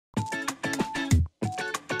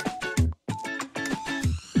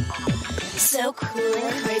So cool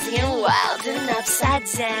and crazy and wild and upside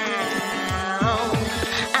down.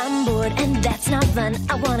 I'm bored and that's not fun.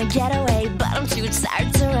 I wanna get away, but I'm too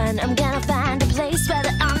tired to run. I'm gonna find